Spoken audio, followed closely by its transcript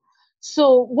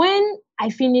So when I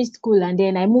finished school and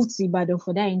then I moved to Ibadan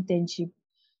for that internship,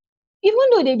 even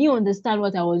though they didn't understand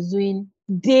what I was doing,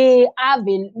 they had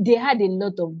a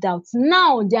lot of doubts.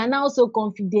 Now they are now so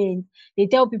confident. They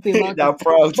tell people about it. They're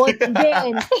proud. But then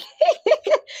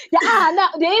now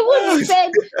they even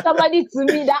said somebody to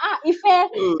me that if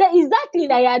that is that thing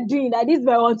that you are doing that this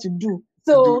boy want to do.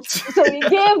 So he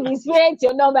gave his parents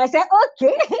your number. I said,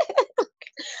 okay.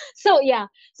 So yeah.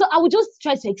 So I would just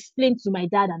try to explain to my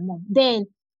dad and mom. Then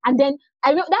I know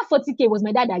that 40K was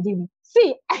my dad that gave me.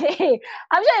 See, I'm sure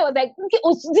he was like, okay,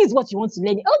 oh, so this is what you want to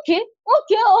learn. Okay,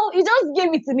 oh, he just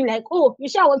gave it to me like, oh, you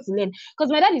sure want to learn.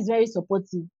 Because my dad is very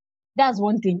supportive. That's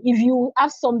one thing. If you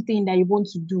have something that you want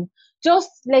to do, just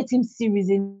let him see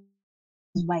reasons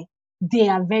why. They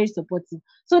are very supportive.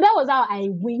 So that was how I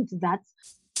winged that.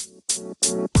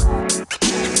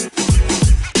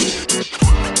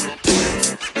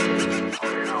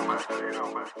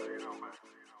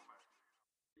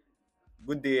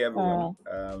 Good day, everyone.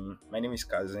 My name is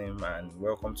Kazim, and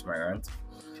welcome to my rant.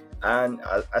 And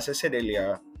as I said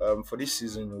earlier, for this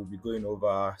season, we'll be going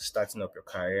over starting up your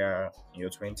career in your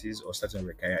 20s or starting up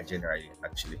your career generally,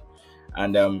 actually.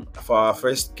 And for our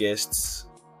first guests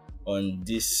on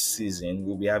this season,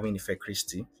 we'll be having Ife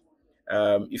Christie.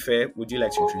 Ife, would you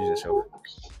like to introduce yourself?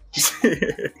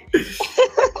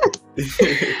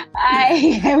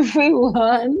 Hi,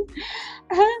 everyone.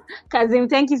 Kazim,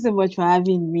 thank you so much for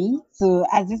having me. So,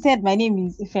 as you said, my name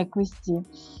is Ife Christie,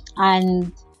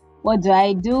 and what do?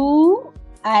 I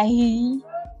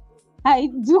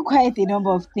do quite a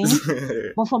number of things,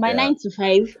 but for my 9 to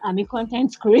 5, I'm a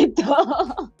content creator.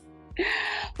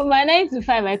 For my 9 to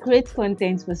 5, I create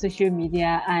content for social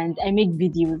media and I make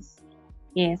videos.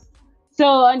 Yes. So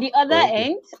on the other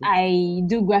end, I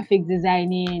do graphic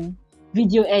designing,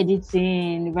 video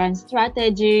editing, run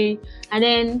strategy, and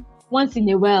then once in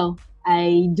a while,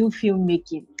 I do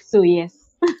filmmaking. So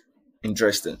yes.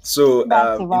 Interesting. So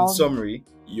in summary,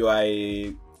 you are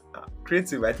a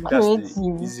creative. I think that's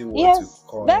the easy word to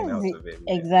call out of it.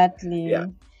 Exactly. Yeah.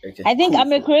 Okay. I think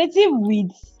I'm a creative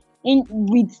with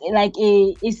like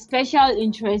a special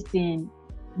interest in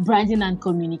branding and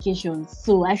communications.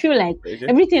 So I feel like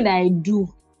everything that I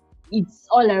do, it's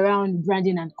all around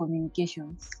branding and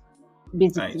communications,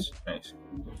 basically. Nice.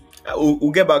 We'll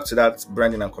get back to that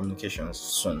branding and communications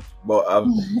soon. But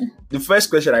the first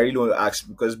question I really want to ask,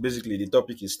 because basically the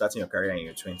topic is starting your career in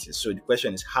your 20s. So the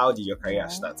question is, how did your career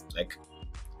start? Like,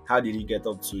 how did you get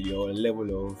up to your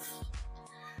level of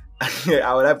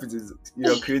I would have it as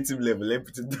your creative level. Let me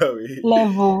put it that way.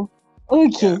 Level.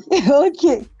 Okay. Yeah.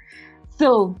 Okay.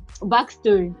 So,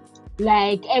 backstory.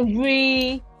 Like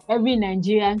every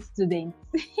Nigerian student,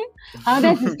 I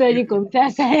wanted to study computer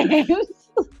science.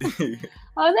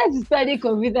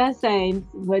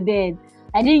 But then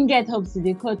I didn't get up to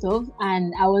the cutoff,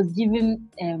 and I was given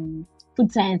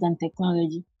food science and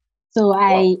technology. So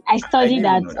I studied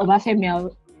at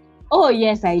Obafemi. Oh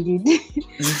yes, I did.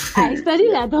 I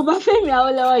studied at Obafemi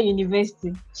Awolowo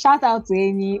University. Shout out to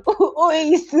any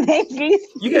OAU student, please.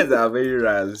 You guys are very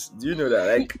ras. Do you know that?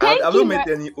 Like, I've not met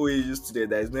any OAU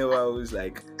student that is never always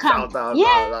like shout out.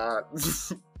 Yeah.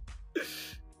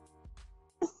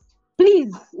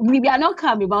 Please, we are not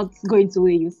calm about going to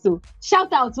OAU. So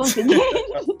shout out once again.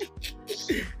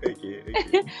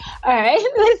 Okay. All right,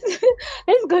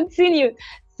 let's continue.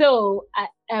 So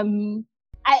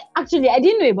I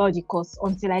didn't know about the course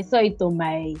until I saw it on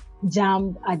my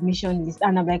JAMB admission list,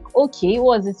 and I'm like, okay,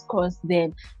 what's this course?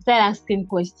 Then I started asking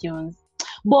questions,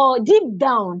 but deep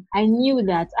down I knew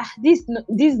that this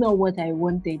is not what I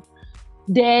wanted.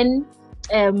 Then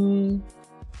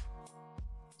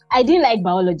I didn't like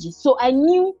biology, so I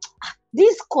knew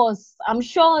this course, I'm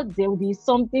sure there will be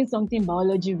something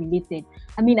biology related.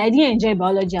 I mean, I didn't enjoy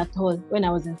biology at all when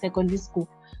I was in secondary school.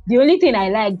 The only thing I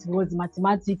liked was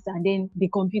mathematics and then the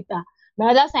computer. My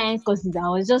other science courses, I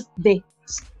was just there.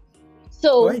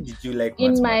 So why did you like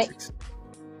mathematics?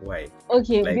 Why?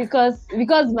 Okay, because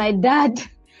my dad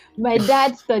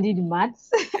studied maths,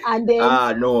 and then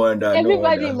no wonder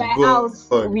everybody in my house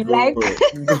we like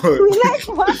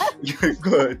maths.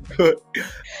 Good.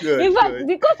 In fact,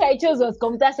 because I chose was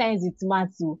computer science with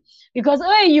maths, because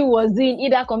OAU was doing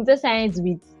either computer science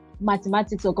with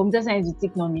mathematics or computer science with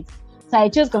economics. So I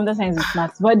chose computer science with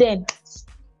maths. But then,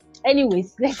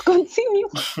 anyways, let's continue.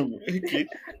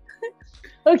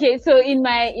 Okay, so in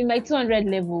my 200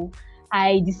 level,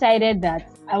 I decided that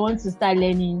I want to start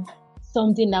learning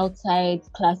something outside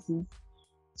classes.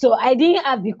 So I didn't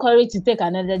have the courage to take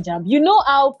another JAMB. You know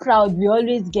how proud we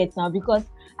always get now, because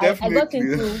I got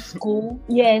into school.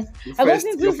 Yes, I got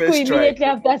into school immediately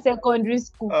after secondary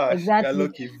school. Exactly. You're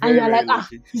lucky, and you're like,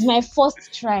 it's my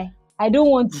first try. I don't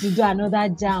want to do another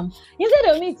jam. Instead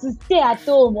of me to stay at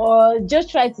home or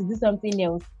just try to do something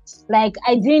else, like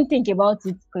I didn't think about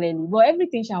it clearly, but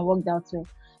everything shall work out well.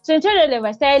 So in 2011,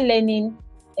 I started learning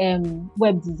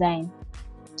web design.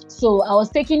 So I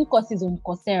was taking courses on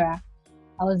Coursera.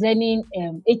 I was learning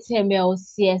HTML,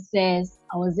 CSS.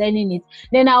 I was learning it.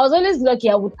 Then I was always lucky.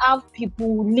 I would have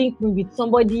people link me with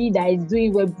somebody that is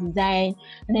doing web design,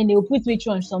 and then they will put me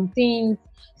through on some things.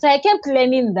 So I kept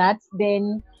learning that.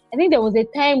 Then I think there was a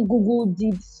time Google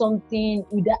did something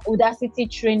with Udacity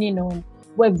training on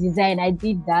web design. I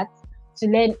did that to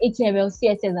learn HTML,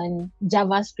 CSS, and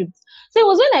JavaScript. So it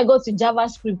was when I got to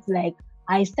JavaScript, like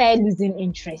I started losing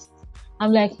interest.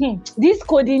 I'm like, this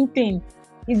coding thing,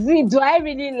 do I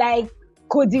really like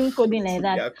coding like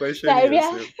that? Yeah, So questioning I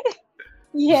yourself.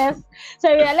 yes. So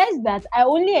I realized that I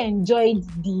only enjoyed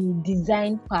the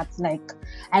design part. Like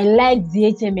I liked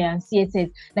the HTML and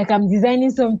CSS. Like I'm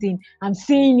designing something, I'm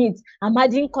seeing it, I'm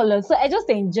adding colors. So I just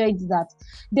enjoyed that.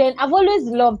 Then I've always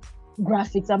loved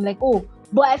graphics. I'm like, oh,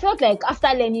 but I felt like after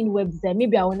learning web design,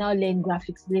 maybe I will now learn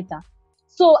graphics later.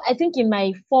 So I think in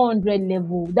my 400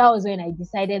 level, that was when I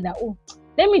decided that, oh,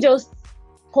 let me just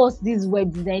pause this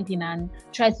web design thing and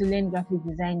try to learn graphic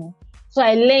designing. So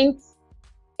I learned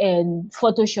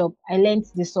Photoshop. I learned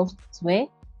the software.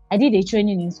 I did a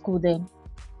training in school then.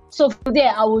 So from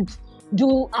there, I would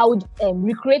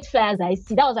recreate flyers I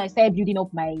see. That was how I started building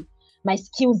up my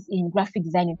skills in graphic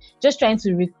designing. Just trying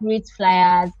to recreate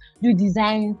flyers, do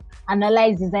designs,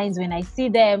 analyze designs when I see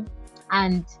them.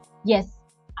 And yes,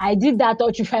 I did that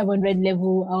up to 500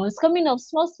 level. I was coming up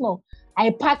small.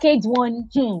 I packaged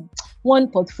one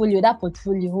portfolio. That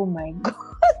portfolio, oh my god.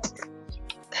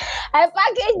 I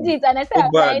packaged it and I started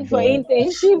applying for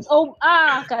internships.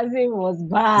 Kazim was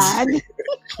bad.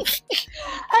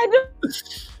 I don't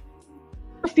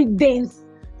confidence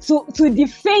to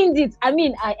defend it. I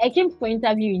mean, I came for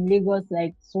interview in Lagos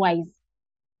like twice.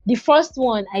 The first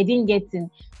one I didn't get in,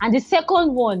 and the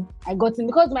second one I got in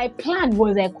because my plan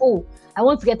was like, oh, I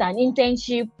want to get an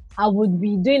internship. I would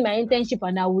be doing my internship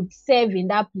and I would serve in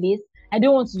that place. I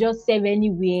don't want to just serve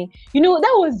anywhere.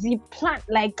 That was the plan.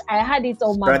 Like I had it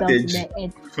all mapped out in my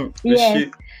head.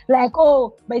 Yes. Like,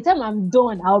 oh, by the time I'm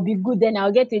done, I'll be good. Then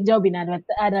I'll get a job in an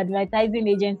advertising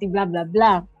agency, blah, blah,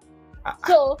 blah.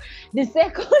 So the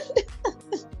second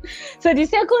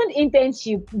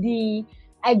internship,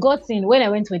 I got in when I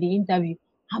went for the interview.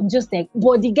 I'm just like,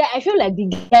 but the guy, I feel like the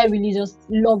guy really just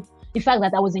loved the fact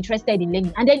that I was interested in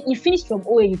learning. And then he finished from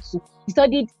OAU too. He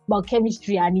studied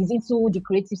biochemistry and he's into the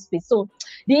creative space. So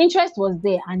the interest was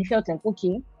there and he felt like,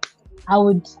 okay, I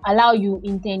would allow you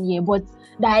intern here, but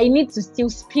that I need to still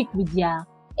speak with their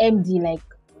MD. Like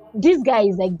this guy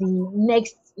is like the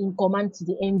next in command to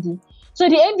the MD. So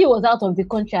the MD was out of the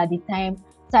country at the time.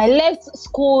 So I left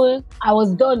school. I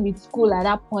was done with school at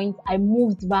that point. I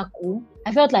moved back home.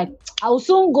 I felt like I will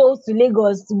soon go to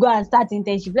Lagos to go and start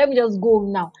internship. Let me just go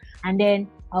home now. And then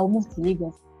I'll move to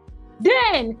Lagos.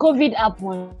 Then COVID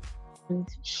happened.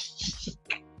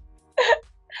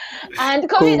 And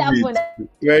COVID happened.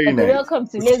 Very nice. Welcome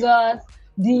to Lagos.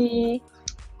 The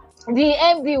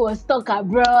MD was stuck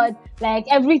abroad. Like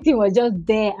everything was just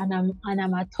there and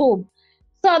I'm at home.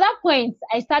 So at that point,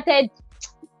 I started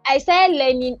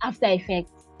learning After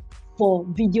Effects for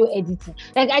video editing.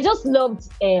 Like I just loved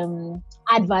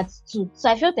adverts too. So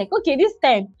I felt like, okay, this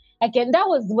time that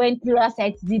was when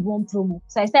Pluralsight did one promo.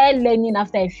 So I started learning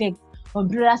After Effects on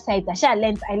Pluralsight.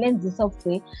 I learned the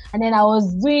software, and then I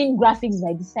was doing graphics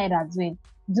by the side as well,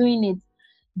 doing it.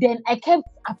 Then I kept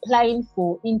applying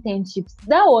for internships.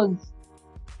 That was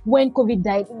when COVID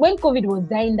died. When COVID was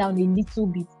dying down a little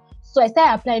bit. So I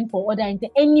started applying for other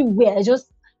anywhere.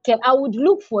 I would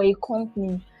look for a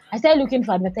company. I started looking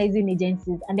for advertising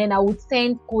agencies, and then I would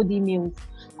send code emails.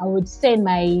 I would send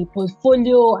my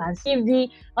portfolio and CV.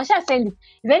 I should send it.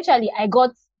 Eventually, I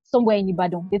got somewhere in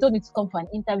Ibadan. They told me to come for an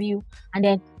interview, and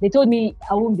then they told me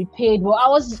I won't be paid. But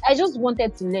I just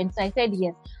wanted to learn, so I said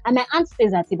yes. And my aunt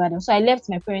stays at Ibadan, so I left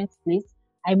my parents' place.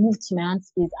 I moved to my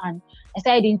aunt's place, and I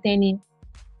started interning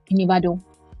in Ibadan.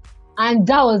 And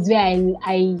that was where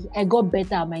I got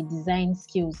better at my design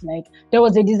skills. Like there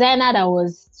was a designer that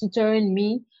was tutoring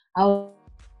me. I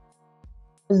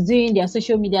was doing their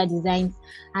social media designs,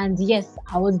 and yes,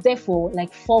 I was there for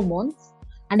like 4 months.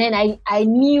 And then I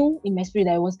knew in my spirit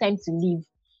that it was time to leave.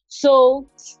 So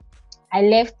I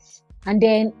left, and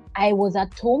then I was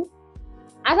at home.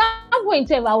 At that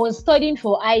point, I was studying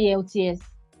for IELTS.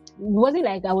 It wasn't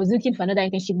like I was looking for another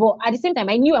internship, but at the same time,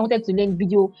 I knew I wanted to learn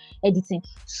video editing.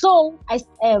 So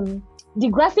the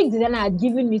graphic designer had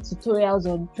given me tutorials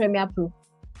on Premiere Pro.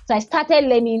 So I started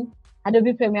learning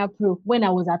Adobe Premiere Pro when I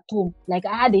was at home. Like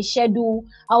I had a schedule.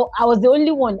 I was the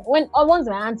only one. Once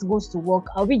my aunt goes to work,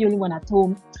 I'll be the only one at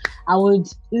home. I would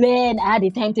learn. I had a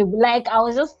timetable. Like I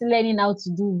was just learning how to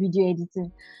do video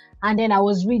editing. And then I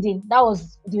was reading. That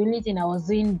was the only thing I was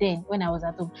doing then when I was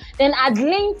at home. Then I'd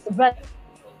linked brand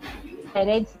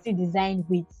identity design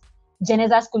with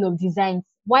Geneza School of Design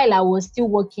while I was still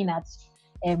working at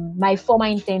my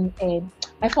former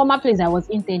place I was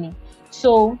interning.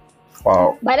 So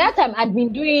Wow. by that time I'd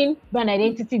been doing brand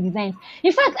identity designs.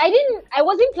 In fact, I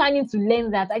wasn't planning to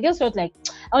learn that. I just felt like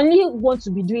I only want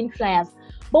to be doing flyers.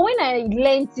 But when I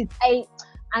learned it,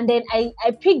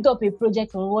 I picked up a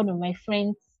project from one of my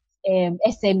friends,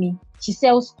 SME. She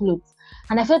sells clothes.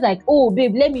 And I felt like, oh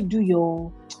babe, let me do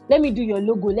your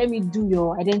logo, let me do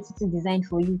your identity design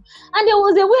for you. And there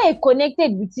was a way I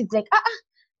connected with it,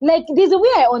 like there's a way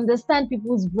I understand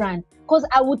people's brand, because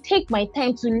I would take my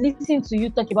time to listen to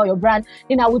you talk about your brand,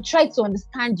 then I would try to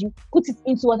understand you, put it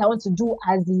into what I want to do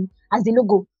as the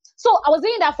logo. So I was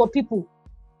doing that for people.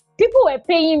 People were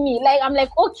paying me, like I'm like,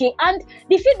 okay, and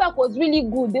the feedback was really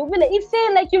good. They were like, it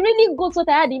said like you really got what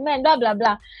I had in mind, blah blah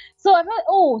blah. So I thought,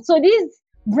 oh, so this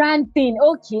brand thing,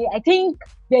 okay, I think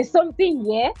there's something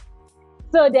here.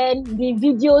 So then the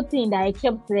video thing that I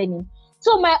kept learning.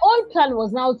 So my own plan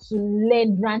was now to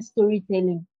learn brand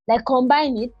storytelling, like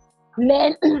combine it,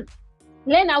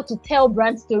 learn how to tell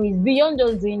brand stories beyond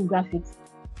just doing graphics.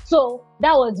 So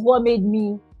that was what made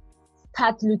me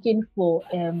start looking for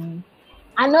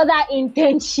another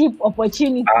internship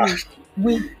opportunity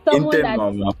with someone Intern that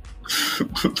mama.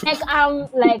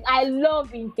 like I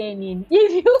love interning.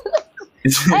 If you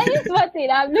any something,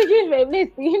 I'm looking for a place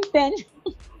to intern.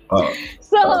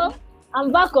 So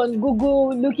I'm back on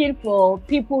Google looking for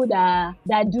people that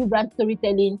do brand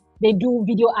storytelling. They do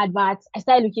video adverts. I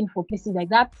started looking for places like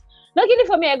that. Luckily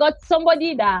for me, I got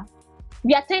somebody that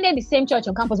we attended the same church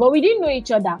on campus, but we didn't know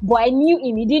each other. But I knew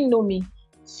him, he didn't know me.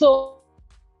 So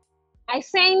I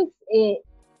sent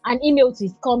an email to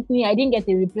his company. I didn't get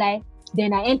a reply.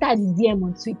 Then I entered his DM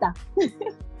on Twitter.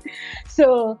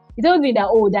 So he told me that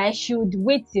I should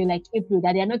wait till like April,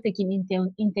 that they are not taking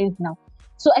interns now.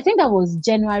 So I think that was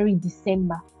January,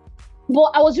 December.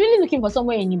 But I was really looking for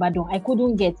somewhere in Ibadan. I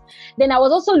couldn't get. Then I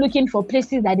was also looking for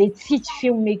places that they teach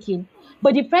filmmaking.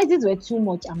 But the prices were too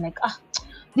much. I'm like,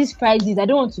 these prices, I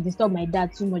don't want to disturb my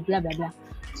dad too much, blah, blah, blah.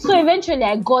 So eventually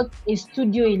I got a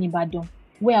studio in Ibadan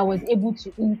where I was able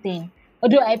to intern.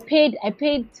 Although I paid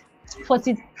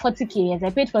 40K, yes, I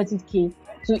paid 40K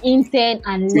to intern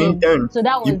and learn. So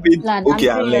that was the plan. Okay,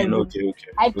 and learn. Okay.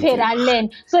 I paid and learn.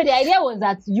 So the idea was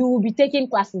that you will be taking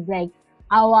classes, like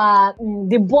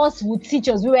the boss would teach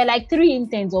us. We were like 3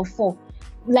 interns or 4.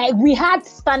 Like we had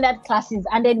standard classes,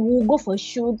 and then we'll go for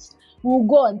shoots, we'll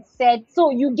go on set. So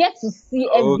you get to see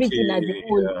everything as a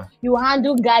whole. Yeah. You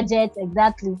handle gadgets,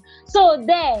 exactly. So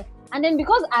there, and then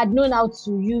because I'd known how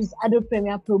to use Adobe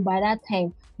Premiere Pro by that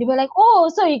time, they were like,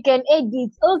 oh, so you can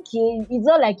edit. Okay, it's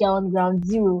not like you're on ground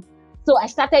zero. So I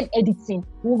started editing.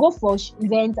 We'll go for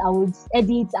events, I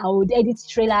would edit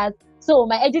trailers. So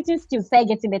my editing skills started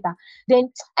getting better.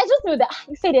 Then I just know that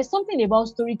you say there's something about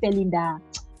storytelling that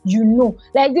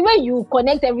like the way you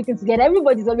connect everything together,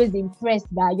 everybody's always impressed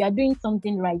that you are doing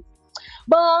something right.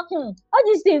 But all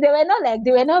these things,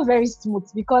 they were not very smooth,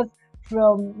 because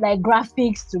from like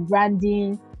graphics to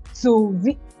branding to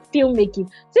filmmaking.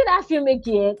 See that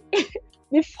filmmaking,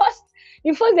 the first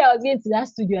day I was going to that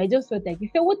studio, I just felt like,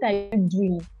 what are you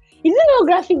doing? Is it no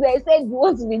graphics that I said you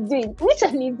want to be doing? Which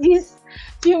one is this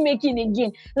filmmaking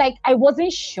again? Like, I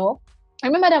wasn't sure. I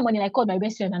remember that morning I called my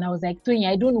best friend and I was like, Tony,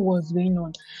 I don't know what's going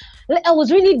on. Like, I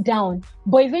was really down,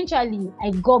 but eventually I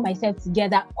got myself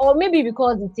together. Or maybe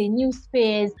because it's a new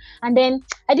space, and then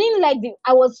I didn't like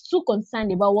I was too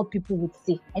concerned about what people would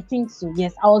say. I think so,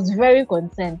 yes. I was very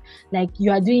concerned. Like, you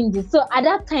are doing this. So at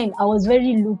that time, I was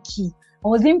very low-key. I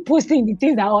wasn't posting the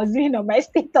things that I was doing on my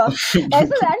status. And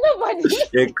so that nobody...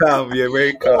 You're calm, you're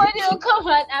very calm. Nobody will come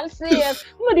and I'm serious.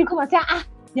 Nobody will come and say,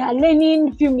 you are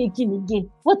learning filmmaking again.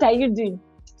 What are you doing?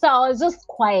 So I was just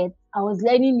quiet. I was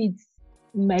learning it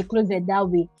in my closet that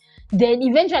way. Then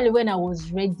eventually when I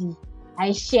was ready,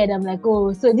 I shared. I'm like,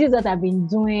 oh, so this is what I've been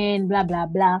doing, blah, blah,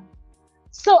 blah.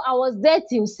 So I was there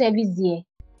till service year.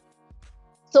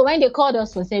 So when they called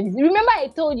us for service, remember I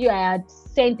told you I had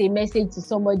sent a message to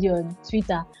somebody on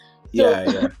Twitter. So,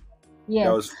 yeah. Yeah.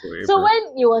 That was for April. So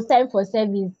when it was time for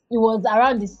service, it was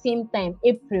around the same time,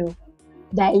 April,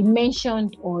 that he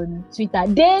mentioned on Twitter.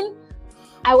 Then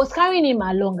I was carrying him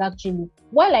along actually.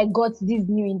 While I got this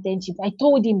new internship, I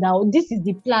told him that, oh, this is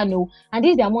the plan, oh, and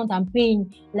this is the amount I'm paying.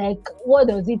 Like, what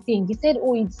does he think? He said,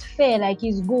 oh, it's fair, like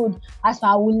it's good. As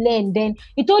far I will learn. Then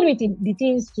he told me the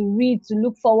things to read, to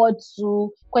look forward to,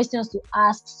 questions to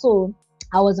ask. So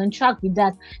I was on track with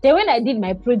that. Then when I did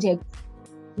my project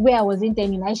where I was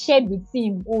interning, I shared with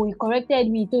him. Oh, he corrected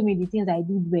me, he told me the things I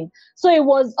did well. So it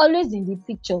was always in the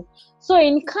picture. So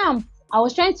in camp, I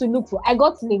was trying to look for, I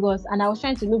got to Lagos and I was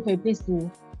trying to look for a place to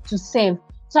serve.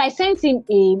 So I sent him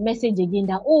a message again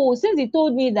that, oh, since he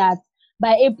told me that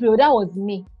by April, that was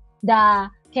May, that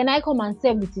can I come and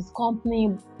serve with his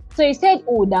company? So he said,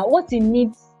 oh, that what he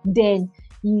needs then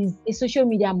is a social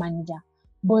media manager,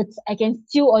 but I can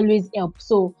still always help.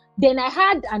 So then I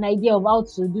had an idea of how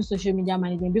to do social media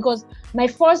management, because my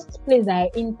first place that I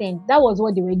interned, that was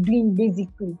what they were doing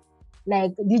basically,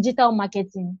 like digital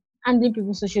marketing, handling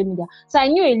people's social media. So I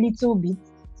knew a little bit.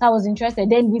 So I was interested.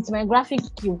 Then with my graphic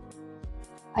skill,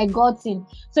 I got in.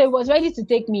 So it was ready to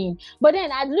take me in. But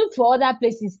then I'd look for other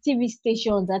places, TV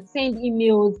stations that send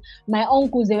emails. My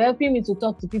uncles, they were helping me to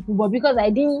talk to people. But because I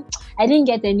didn't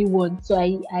get anyone, so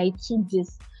I took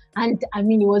this. And I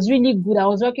mean, it was really good. I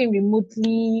was working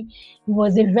remotely. He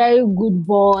was a very good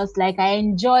boss. Like, I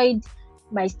enjoyed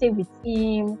my stay with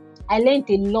him. I learned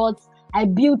a lot. I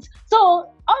built. So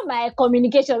all my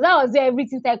communications, that was where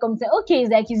everything started coming. Okay,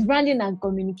 it's like his branding and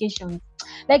communications.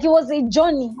 Like, it was a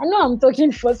journey. I know I'm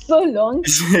talking for so long.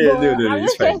 Yeah, but no, I'm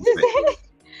it's just fine. trying to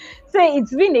say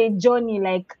it's been a journey,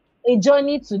 like a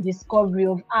journey to discovery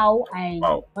of how I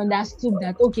Wow. understood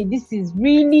that, okay, this is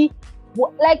really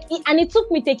and it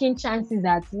took me taking chances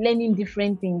at learning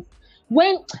different things.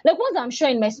 When, like, once I'm sure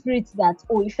in my spirit that,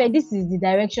 oh, if this is the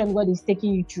direction God is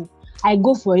taking you through, I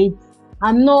go for it.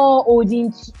 I'm not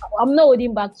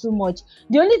holding back too much.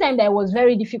 The only time that was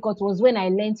very difficult was when I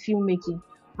learned filmmaking.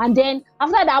 And then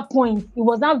after that point, it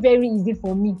was not very easy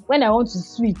for me. When I want to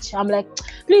switch, I'm like,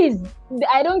 please,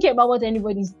 I don't care about what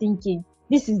anybody's thinking.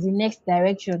 This is the next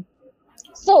direction.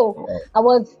 So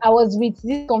Wow. I was with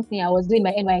this company. I was doing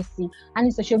my NYC and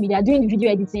in social media, doing the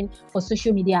video editing for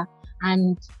social media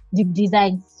and the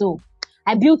design. So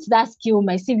I built that skill.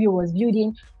 My CV was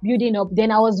building up. Then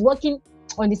I was working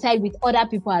on the side with other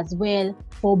people as well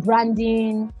for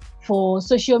branding, for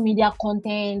social media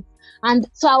content. And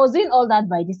so I was doing all that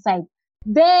by the side.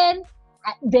 Then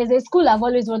there's a school I've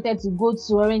always wanted to go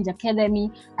to, Orange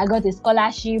Academy. I got a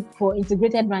scholarship for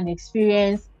integrated brand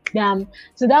experience.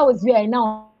 So that was where I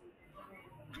now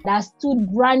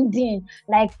understood branding.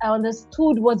 Like, I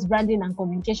understood what branding and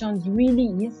communications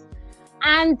really is.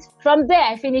 And from there,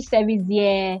 I finished service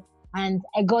year and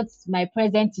I got my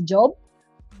present job.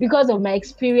 Because of my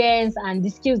experience and the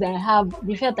skills that I have,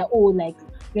 they felt that, oh, like,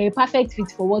 you're a perfect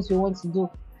fit for what we want to do.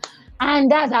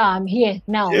 And that's how I'm here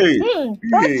now. Hey,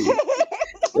 hey.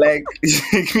 Like,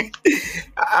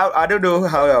 I don't know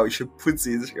how I should put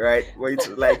it, right? But it's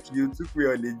like you took me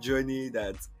on a journey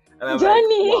that, and I'm like,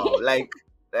 Johnny. wow, like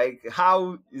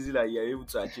how is it that you're able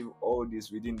to achieve all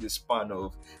this within the span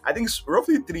of, I think,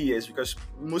 roughly 3 years, because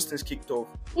most things kicked off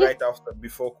right after,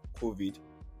 before COVID,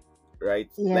 right?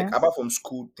 Like, Yes. apart from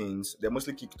school things, they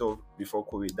mostly kicked off before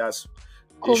COVID. That's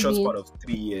a short span COVID. of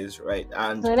 3 years, right?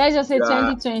 And So let's just say yeah,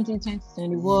 2020,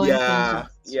 2021, yeah,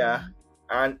 2022. yeah.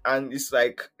 And it's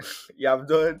like you have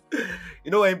done,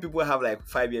 when people have like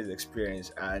 5 years experience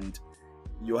and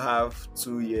you have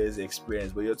 2 years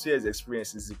experience, but your 2 years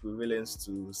experience is equivalent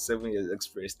to 7 years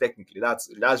experience. Technically, that's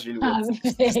really what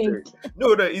is the story.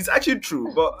 No, it's actually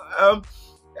true. But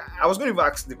I was going to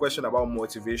ask the question about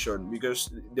motivation, because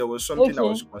there was something that Okay.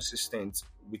 was consistent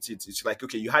with it. It's like,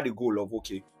 okay, you had a goal of,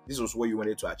 okay, this was what you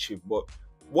wanted to achieve, but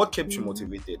what kept you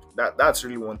motivated? That's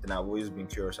really one thing I've always been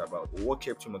curious about. What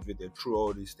kept you motivated through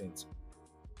all these things?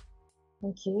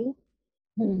 Okay.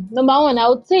 Number one, I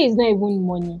would say it's not even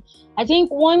money. I think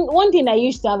one thing I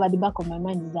used to have at the back of my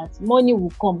mind is that money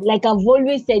will come. Like, I've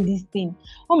always said this thing.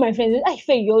 All my friends, I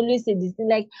feel you always say this thing.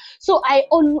 Like, so I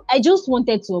just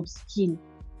wanted to upskill,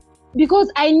 because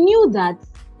I knew that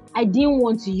I didn't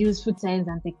want to use food science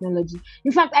and technology.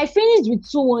 In fact, I finished with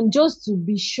 2-1 just to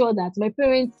be sure that my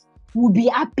parents would be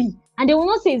happy. And they will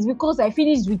not say it's because I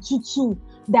finished with 2-2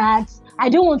 that I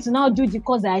don't want to now do the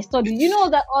course that I studied. You know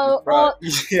that all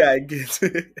Yeah, I get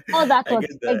it. all that I thought.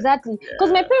 get that. Exactly.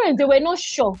 Because my Yeah. parents, they were not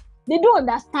sure. They don't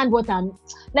understand what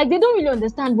like, they don't really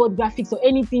understand what graphics or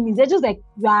anything is. They're just like,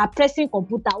 you are pressing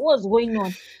computer. What's going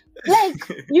on?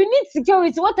 Like, you need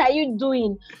security. What are you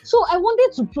doing? So I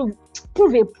wanted to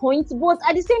prove a point, but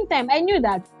at the same time, I knew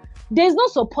that there's no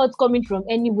support coming from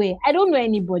anywhere. I don't know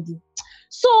anybody.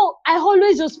 So I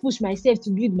always just push myself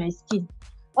to build my skill.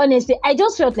 Honestly, I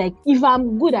just felt like if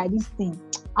I'm good at this thing,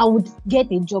 I would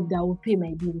get a job that would pay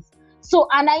my bills. So,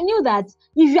 and I knew that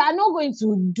if you are not going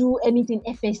to do anything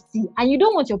FST and you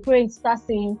don't want your parents to start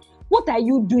saying, what are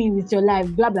you doing with your life?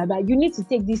 Blah, blah, blah. You need to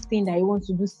take this thing that you want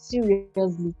to do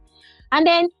seriously. And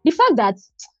then the fact that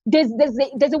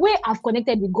there's a way I've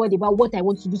connected with God about what I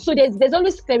want to do. So there's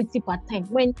always clarity per time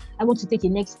when I want to take a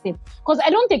next step. Because I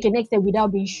don't take a next step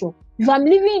without being sure. If I'm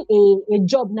leaving a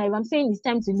job now, if I'm saying it's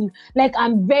time to leave, like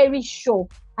I'm very sure.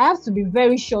 I have to be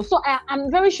very sure. So I'm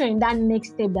very sure in that next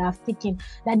step that I've taken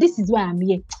that this is why I'm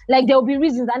here. Like there will be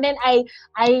reasons. And then I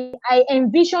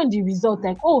envision the result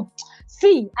like, oh,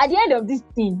 see, at the end of this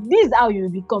thing, this is how you will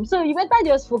become. So you better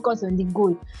just focus on the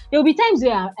goal. There will be times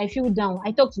where I feel down.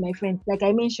 I talk to my friends, like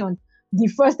I mentioned, the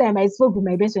first time I spoke with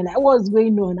my best friend, like, what's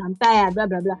going on? I'm tired, blah,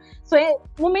 blah, blah. So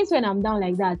moments when I'm down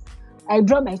like that, I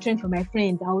draw my strength from my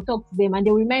friends. I will talk to them and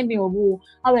they remind me of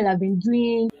how well I've been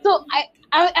doing. So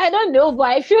I don't know, but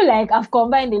I feel like I've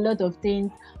combined a lot of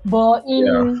things. But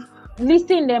in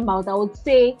listing them out, I would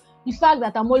say the fact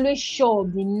that I'm always sure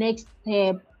of the next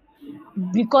step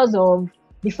because of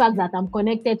the fact that I'm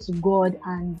connected to God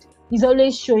and He's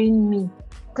always showing me.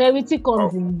 Clarity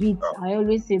comes in bits. I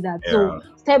always say that. So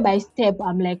step by step,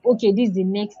 I'm like, okay, this is the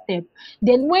next step.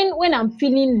 Then when I'm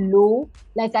feeling low,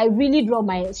 like I really draw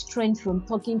my strength from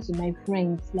talking to my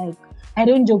friends. Like I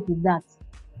don't joke with that.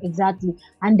 Exactly.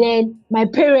 And then my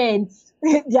parents,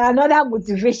 they are another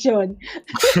motivation.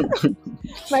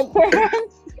 My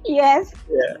parents, yes.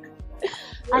 Yeah.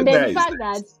 And then the fact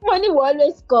that money will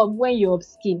always come when you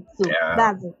upskill. So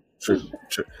that's it.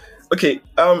 True. Okay.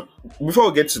 Before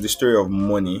we get to the story of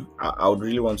money, I would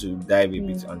really want to dive a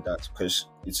bit on that because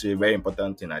it's a very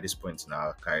important thing at this point in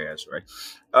our careers, right?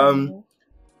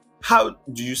 How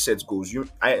do you set goals?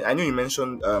 I know you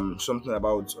mentioned something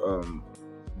about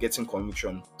getting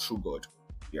conviction through God,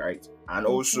 right? And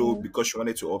also because you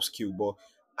wanted to upskill, but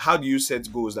how do you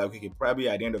set goals? Like, okay, probably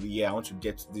at the end of the year, I want to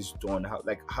get this done.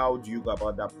 How do you go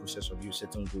about that process of you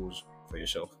setting goals for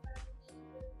yourself?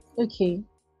 Okay.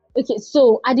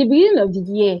 So at the beginning of the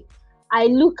year, I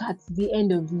look at the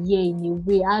end of the year in a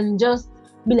way and just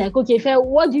be like, okay, Fair,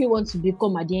 what do you want to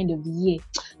become at the end of the year?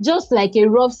 Just like a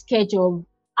rough sketch of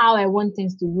how I want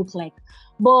things to look like.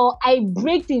 But I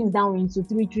break things down into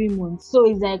three months. So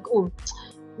it's like,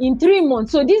 in 3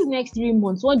 months, so these next 3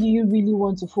 months, what do you really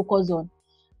want to focus on?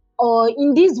 Or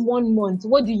in this 1 month,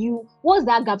 what's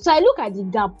that gap? So I look at the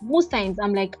gap. Most times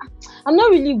I'm like, I'm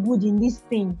not really good in this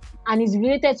thing and it's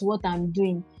related to what I'm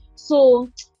doing. So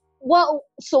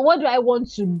what do I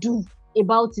want to do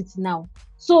about it now?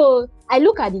 So I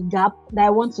look at the gap that I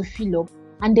want to fill up,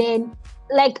 and then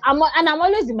I'm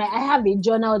always I have a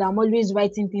journal that I'm always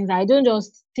writing things. I don't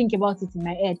just think about it in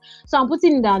my head. So I'm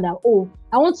putting it down that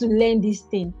I want to learn this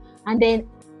thing, and then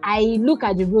I look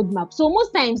at the roadmap. So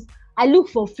most times I look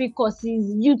for free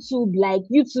courses. YouTube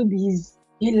is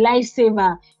a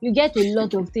lifesaver. You get a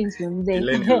lot of things from there. You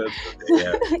learn a lot from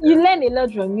there, yeah. You learn a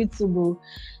lot from YouTube.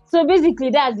 So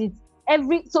basically that's it.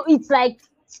 So it's like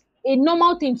a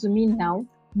normal thing to me now.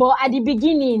 But at the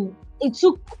beginning, it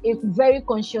took a very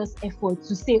conscious effort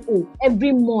to say,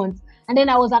 every month. And then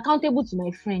I was accountable to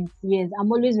my friends. Yes, I'm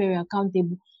always very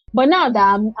accountable. But now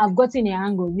that I've gotten a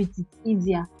hang of it, it's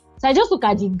easier. So I just look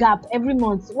at the gap every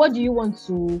month. What do you want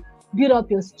to build up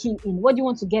your skill in? What do you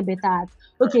want to get better at?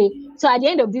 Okay, so at the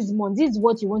end of this month, this is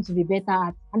what you want to be better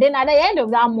at. And then at the end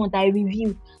of that month, I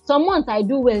review. Some months I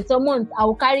do well, some months I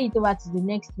will carry it over to the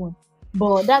next one.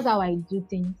 But that's how I do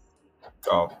things.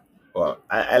 Oh, well,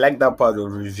 I like that part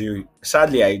of review.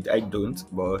 Sadly, I don't,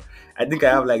 but I think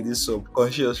I have like this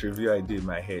subconscious review I do in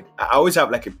my head. I always have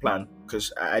like a plan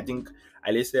because I think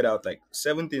I listed out like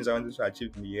 7 things I wanted to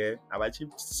achieve in the year. I've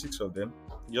achieved 6 of them.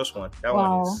 Just one. That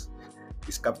one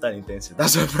is capital intensive.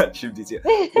 That's what I've achieved this year.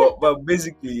 but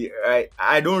basically,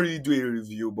 I don't really do a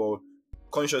review, but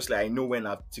consciously I know when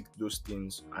I've ticked those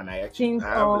things, and I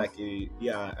have like a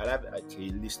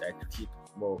list I keep.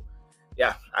 But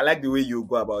yeah, I like the way you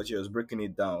go about yours, breaking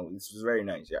it down. It's very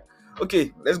nice. Yeah.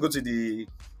 Okay, let's go to the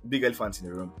big elephant in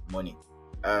the room, money.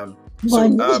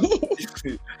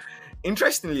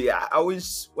 Interestingly, I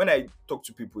always, when I talk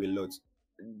to people a lot,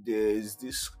 there's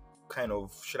this kind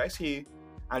of, should I say,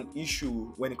 an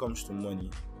issue when it comes to money.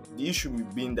 The issue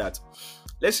being that,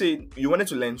 let's say you wanted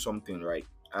to learn something, right?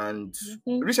 And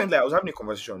recently I was having a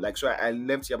conversation. Like, so I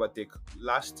left Yaba Tech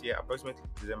last year, approximately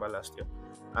December last year,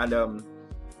 and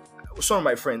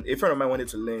a friend of mine wanted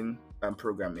to learn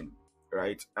programming,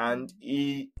 right? And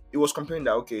he was complaining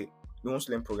that he wants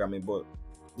to learn programming, but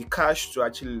the cash to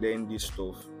actually learn this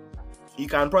stuff, he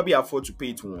can probably afford to pay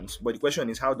it once. But the question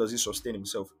is, how does he sustain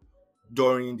himself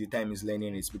during the time he's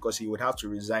learning it? Because he would have to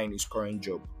resign his current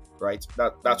job right?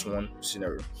 That's one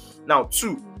scenario. Now,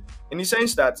 two, in the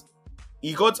sense that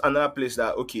he got another place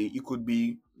that okay, he could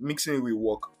be mixing it with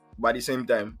work, but at the same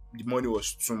time, the money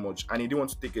was too much, and he didn't want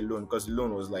to take a loan because the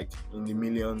loan was like in the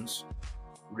millions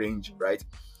range, right?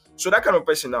 So that kind of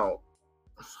person now,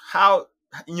 how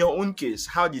in your own case,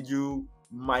 how did you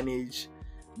manage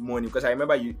money? Because I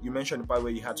remember you mentioned the part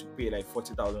where you had to pay like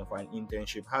 40,000 for an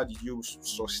internship. How did you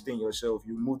sustain yourself?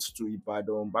 You moved to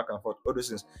Ibadan, back and forth, all those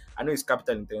things. I know it's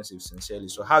capital intensive, sincerely.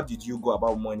 So how did you go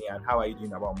about money, and how are you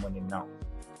doing about money now?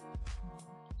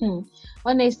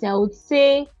 Honestly, I would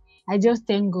say I just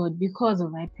thank God because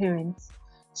of my parents.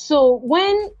 So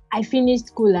when I finished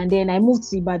school and then I moved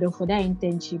to Ibadan for that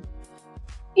internship,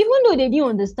 even though they didn't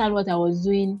understand what I was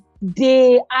doing,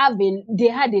 they had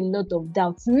a lot of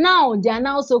doubts. Now they are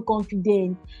now so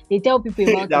confident. They tell people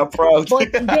about They're it. proud.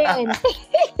 But then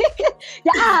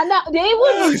now they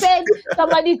even said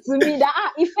somebody to me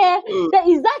that Ife, that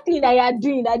exactly that you are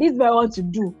doing that this boy want to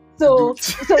do. So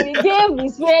he gave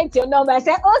his parents your number. I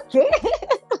said, okay.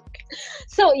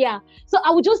 So yeah. So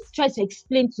I would just try to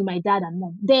explain to my dad and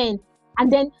mom. Then I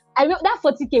know that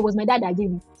 40K was my dad that gave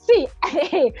me. See, I'm sure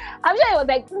he was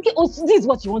like, okay, oh, so this is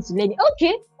what you want to learn.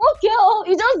 Okay, oh,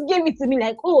 he just gave it to me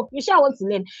like, oh, you sure want to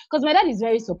learn. Because my dad is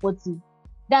very supportive.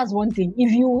 That's one thing.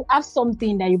 If you have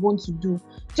something that you want to do,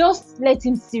 just let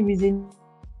him see reasons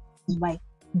why.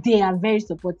 They are very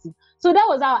supportive. So that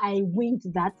was how I winged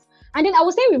that. And then I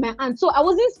was staying with my aunt. So I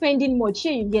wasn't spending much.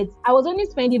 Here you get. I was only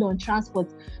spending on transport.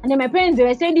 And then my parents, they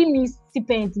were sending me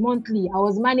stipends monthly. I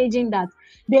was managing that.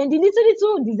 Then the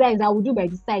little designs I would do by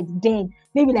the side, then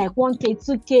maybe like 1K,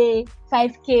 2K,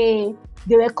 5K,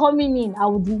 they were coming in. I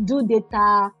would do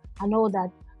data and all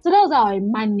that. So that was how I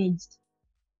managed.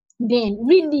 Then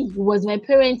really it was my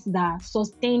parents that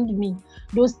sustained me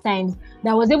those times,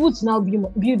 that I was able to now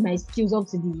build my skills up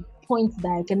to the point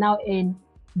that I can now earn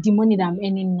the money that I'm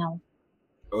earning now.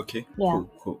 Okay, Yeah.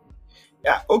 cool.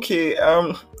 Yeah, okay.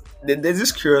 There's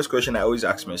this curious question I always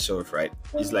ask myself, right?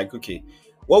 It's like, okay,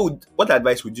 what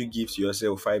advice would you give to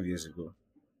yourself 5 years ago?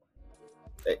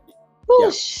 Eh, yeah.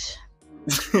 Push.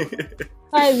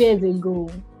 5 years ago.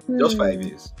 Just 5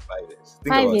 years. 5 years.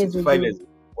 Think Five about years it. 5 years ago. ago.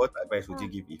 What advice would you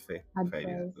give Ife 5 years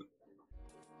Advice. ago?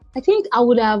 I think I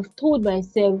would have told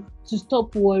myself to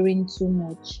stop worrying too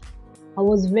much. I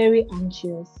was very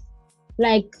anxious.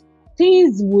 Like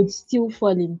things would still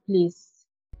fall in place.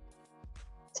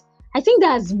 I think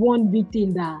that's one big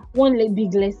thing, that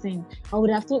big lesson I would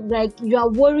have thought. Like you are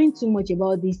worrying too much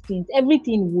about these things,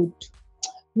 everything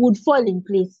would fall in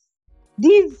place.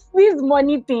 This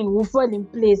money thing will fall in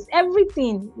place.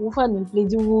 Everything will fall in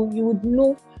place. You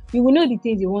will know the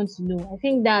things you want to know. I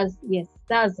think that's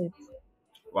it.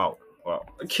 Wow. Wow.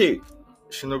 Okay.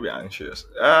 Should not be anxious.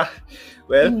 Well,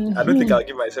 I don't think I'll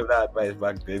give myself that advice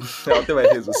back then. I'll tell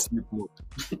myself to sleep more.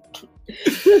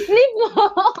 To sleep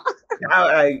more.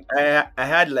 I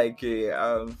had like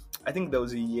I think there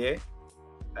was a year.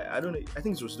 I don't know. I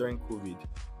think it was during COVID.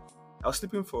 I was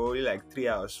sleeping for only like 3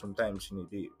 hours sometimes in a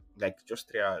day, like just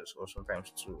 3 hours or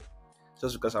sometimes two,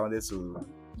 just because I wanted to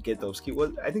get up skill.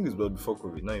 Well, I think it was before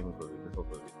COVID, not even COVID, before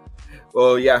COVID.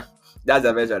 Well, yeah, that's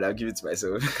the measure I'll give it to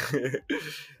myself.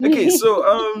 Okay,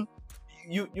 so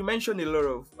you mentioned a lot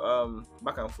of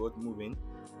back and forth moving,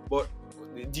 but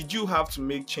did you have to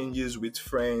make changes with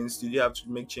friends? Did you have to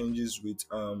make changes with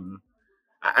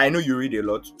I know you read a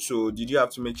lot, so did you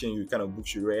have to make change with kind of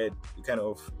books you read, the kind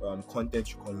of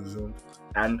content you consumed,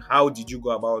 and how did you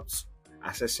go about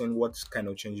assessing what kind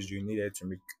of changes you needed to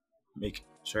make?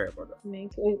 Sorry about that.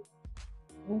 Make it.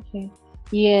 Okay.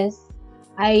 Yes,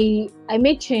 I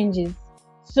make changes.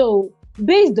 So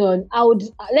based on, I would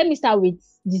let me start with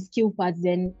the skill part,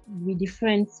 then with the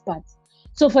friends part.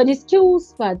 So for the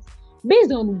skills part,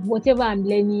 based on whatever I'm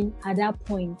learning at that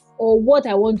point, or what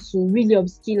I want to really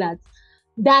upskill at,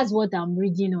 that's what I'm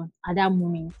reading on at that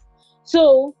moment.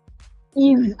 So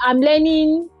if I'm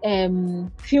learning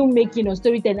filmmaking or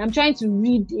storytelling, I'm trying to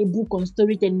read a book on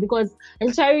storytelling because I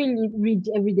literally read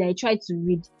every day. I try to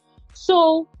read.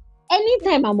 So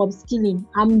anytime I'm upskilling,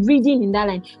 I'm reading in that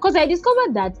line because I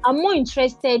discovered that I'm more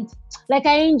interested. Like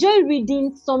I enjoy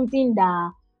reading something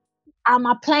that I'm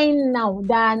applying now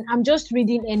than I'm just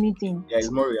reading anything. Yeah, it's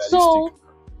more realistic. So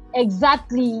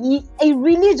exactly, it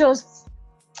really just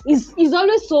is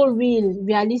always so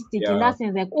realistic in Yeah, that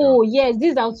sense. Like, yeah. oh yes,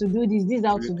 this is how to do this is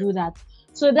how Really to do that.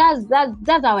 So that's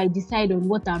how I decide on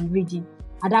what I'm reading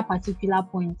at that particular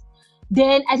point.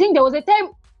 Then I think there was a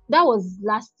time, that was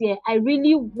last year, I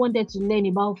really wanted to learn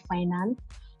about finance.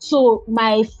 So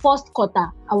my first quarter,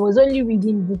 I was only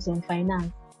reading books on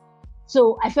finance.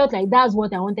 So I felt like that's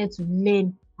what I wanted to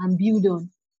learn and build on.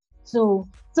 So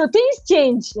things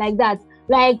change like that.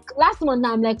 Like last month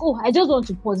now, I'm like, oh, I just want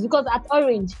to pause because at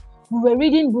Orange we were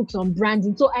reading books on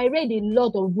branding. So I read a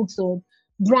lot of books on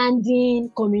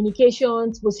branding,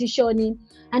 communications, positioning.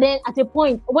 And then at a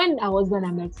point when I was done,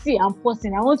 I'm like, see, I'm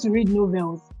pausing. I want to read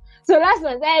novels. So last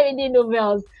month I reading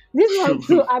novels. This month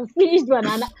too, I'm finished one.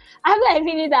 And after I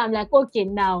finished, I'm like, okay,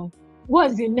 now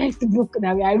what's the next book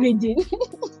that we are reading?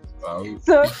 Wow.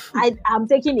 So I'm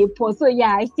taking a pause. So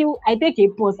yeah, I take a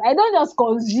pause. I don't just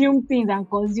consume things and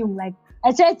consume. Like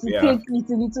I try to Yeah. take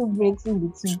little breaks in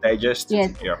To between. digest it.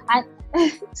 Yes, Yeah. and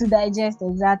to digest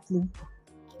exactly.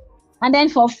 And then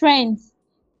for friends,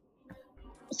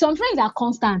 some friends are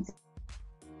constant.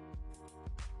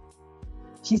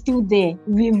 She's still there.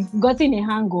 We've gotten a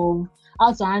hang of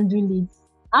how to handle it,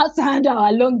 how to handle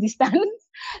our long distance,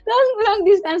 long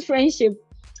distance friendship.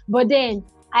 But then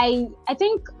I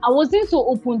think I wasn't so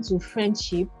open to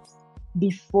friendship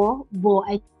before, but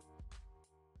I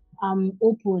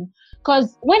open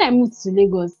because when I moved to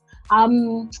Lagos,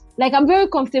 like I'm very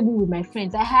comfortable with my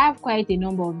friends. I have quite a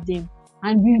number of them,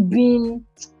 and we've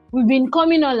been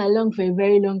coming all along for a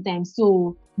very long time.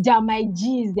 So they are my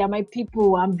G's, they are my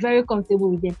people. I'm very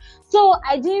comfortable with them. So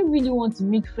I didn't really want to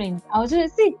make friends. I was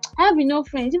just see, I have enough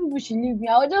friends. You people should leave me.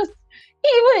 I was just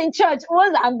even in church.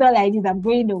 Once I'm done like this, I'm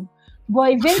going home.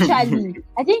 But eventually,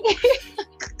 I think it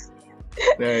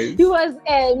Nice. was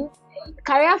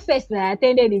career fest that I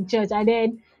attended in church, and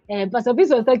then Pastor Peace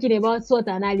was talking about SWOT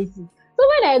analysis. So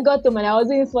when I got home and I was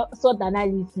doing SWOT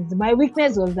analysis, my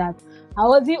weakness was that I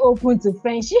wasn't open to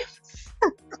friendship.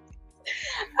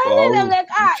 And then I'm Wow. like,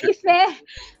 Ife.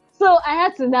 So I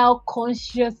had to now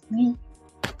consciously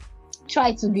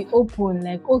try to be open.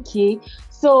 Like, okay,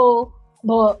 so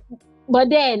but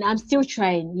then I'm still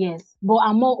trying, yes. But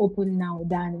I'm more open now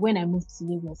than when I moved to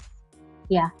Lagos.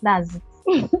 Yeah, that's it.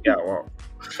 Yeah. Wow.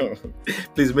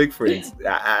 Please make friends.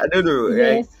 I don't know.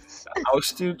 Like, Yes. I was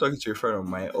still talking to a friend of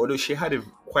mine, although she had a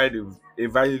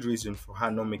valid reason for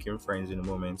her not making friends in the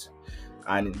moment,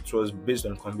 and it was based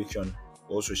on conviction.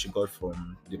 Also, she got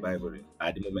from the Bible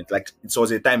at the moment. Like it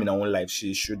was a time in her own life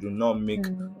she should not make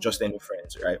Mm, just any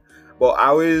friends, right? But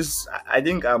I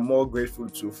think I'm more grateful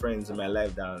to friends in my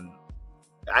life than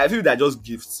I feel they're just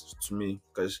gifts to me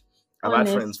because I've had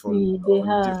friends from honestly, they on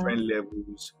have. different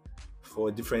levels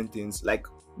for different things. Like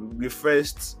the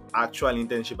first actual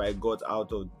internship I got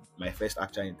out of my first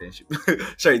actual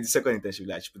internship, sorry, the second internship,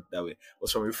 like I should put it that way,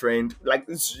 was from a friend. Like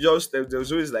it's just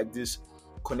there's always like this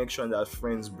connection that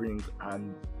friends bring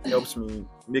and helps me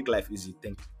make life easy.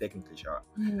 Technically, sure.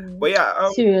 Mm, But yeah,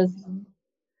 seriously.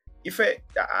 if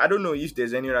I don't know if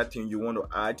there's any other thing you want to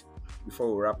add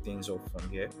before we wrap things up from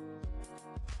here.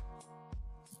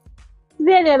 Is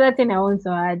there any other thing I want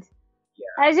to add?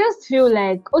 Yeah. I just feel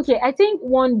like okay. I think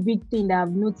one big thing that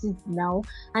I've noticed now,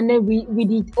 and then with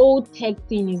the old tech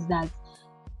thing, is that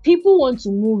people want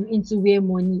to move into where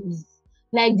money is.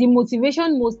 Like the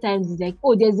motivation most times is like,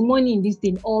 oh, there's money in this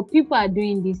thing, or people are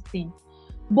doing this thing.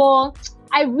 But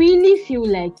I really feel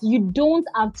like you don't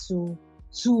have to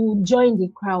join the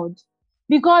crowd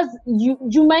because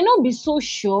you might not be so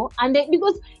sure, and then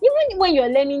because even when you're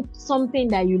learning something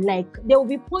that you like, there will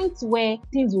be points where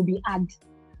things will be hard.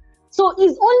 So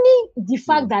it's only the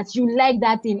fact Hmm. that you like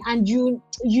that thing and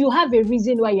you have a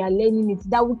reason why you are learning it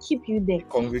that will keep you there. The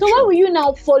So why conviction. will you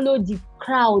now follow the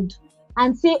crowd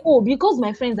and say, oh, because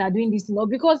my friends are doing this thing or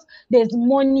because there's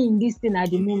money in this thing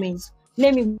at the In moment, it.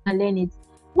 let me go and learn it.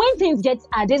 When things get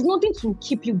hard, there's nothing to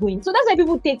keep you going. So that's why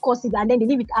people take courses and then they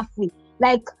leave it halfway.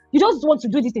 Like you just want to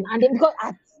do this thing and then because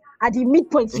at the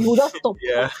midpoint you will just stop.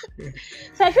 Yeah.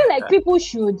 So I feel like people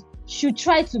should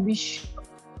try to be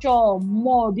sure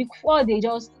more before they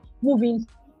just move into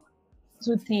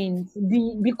things.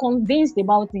 Be convinced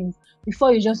about things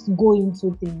before you just go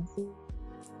into things.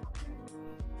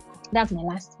 That's my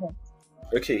last one.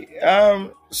 Okay.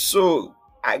 So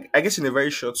I guess in a very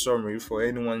short summary for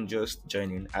anyone just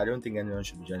joining, I don't think anyone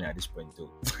should be joining at this point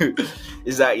though.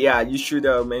 Is that yeah, you should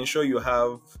ensure you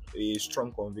have a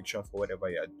strong conviction for whatever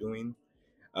you are doing.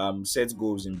 Set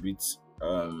goals in bits.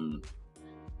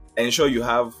 Ensure you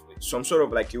have some sort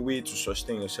of like a way to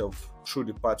sustain yourself through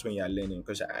the part when you are learning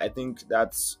because I think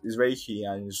that is very key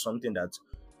and it's something that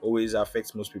always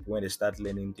affects most people when they start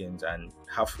learning things and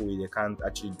halfway they can't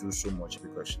actually do so much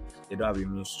because they don't have a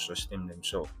means to sustain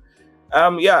themselves.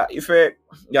 Yeah, if you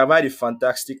have had a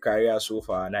fantastic career so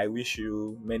far and I wish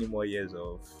you many more years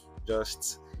of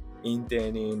just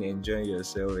interning, enjoying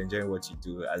yourself, enjoying what you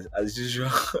do as usual.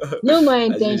 No more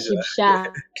As usual. internship,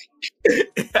 sha.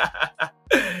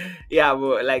 Yeah,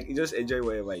 but like you just enjoy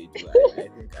whatever you do.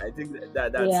 I think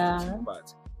that's the key Yeah.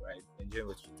 part, right? Enjoy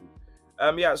what you do.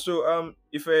 Yeah. So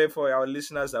if for our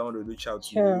listeners that want to reach out to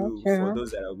Sure, you, for sure.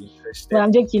 those that are Well, interested,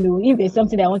 I'm joking. Oh. If there's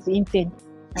something I want to intern,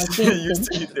 I'll say you intern.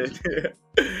 see that.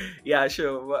 Yeah,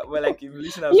 sure. But like if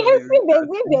listeners want Yes, to reach if there's, out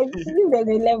if to there's, you, if there's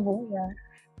a level, yeah.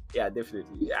 yeah,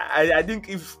 definitely. I think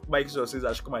if Microsoft says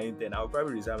I should come and intern, I'll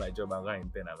probably resign my job and go and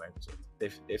intern at Microsoft.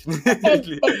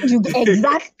 Definitely. You get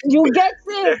it. You get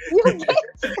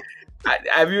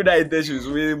I feel that intention is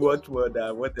way much more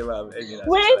than whatever I'm earning as a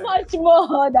way student. much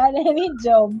more than any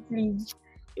job, please.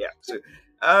 Yeah. So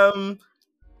um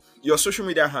your social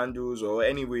media handles or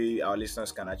any way our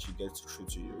listeners can actually get through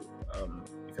to you.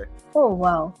 If Oh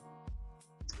wow.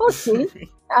 Okay.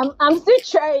 I'm still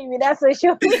trying with that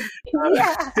social media.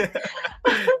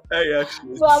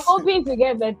 actually. So I'm hoping to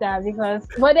get better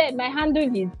but then my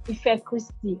handle is Ife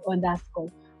Christy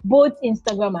 _ both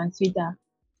Instagram and Twitter.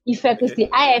 Ife Christy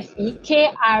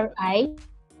IFEKRISTI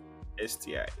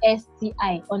STI.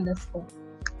 _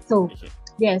 So Okay.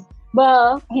 yes.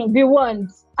 But the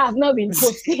ones I've not been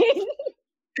posting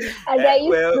as I used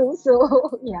Well, to.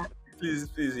 So yeah. please,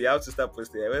 you have to start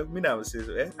posting. Well, me now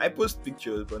say I post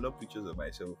pictures, but not pictures of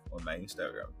myself on my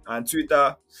Instagram and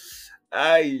Twitter.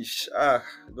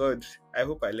 God, I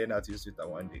hope I learn how to use Twitter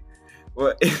one day.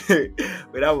 But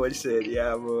with that much said,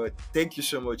 yeah. But thank you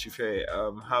so much. If you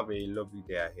have a lovely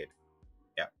day ahead.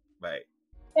 Yeah, bye.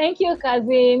 Thank you,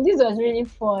 Kazim. This was really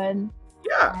fun.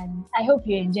 Yeah. And I hope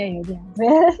you enjoy your day.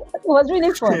 It was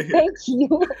really fun. Thank you.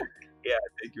 Yeah,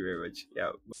 thank you very much.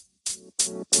 Yeah.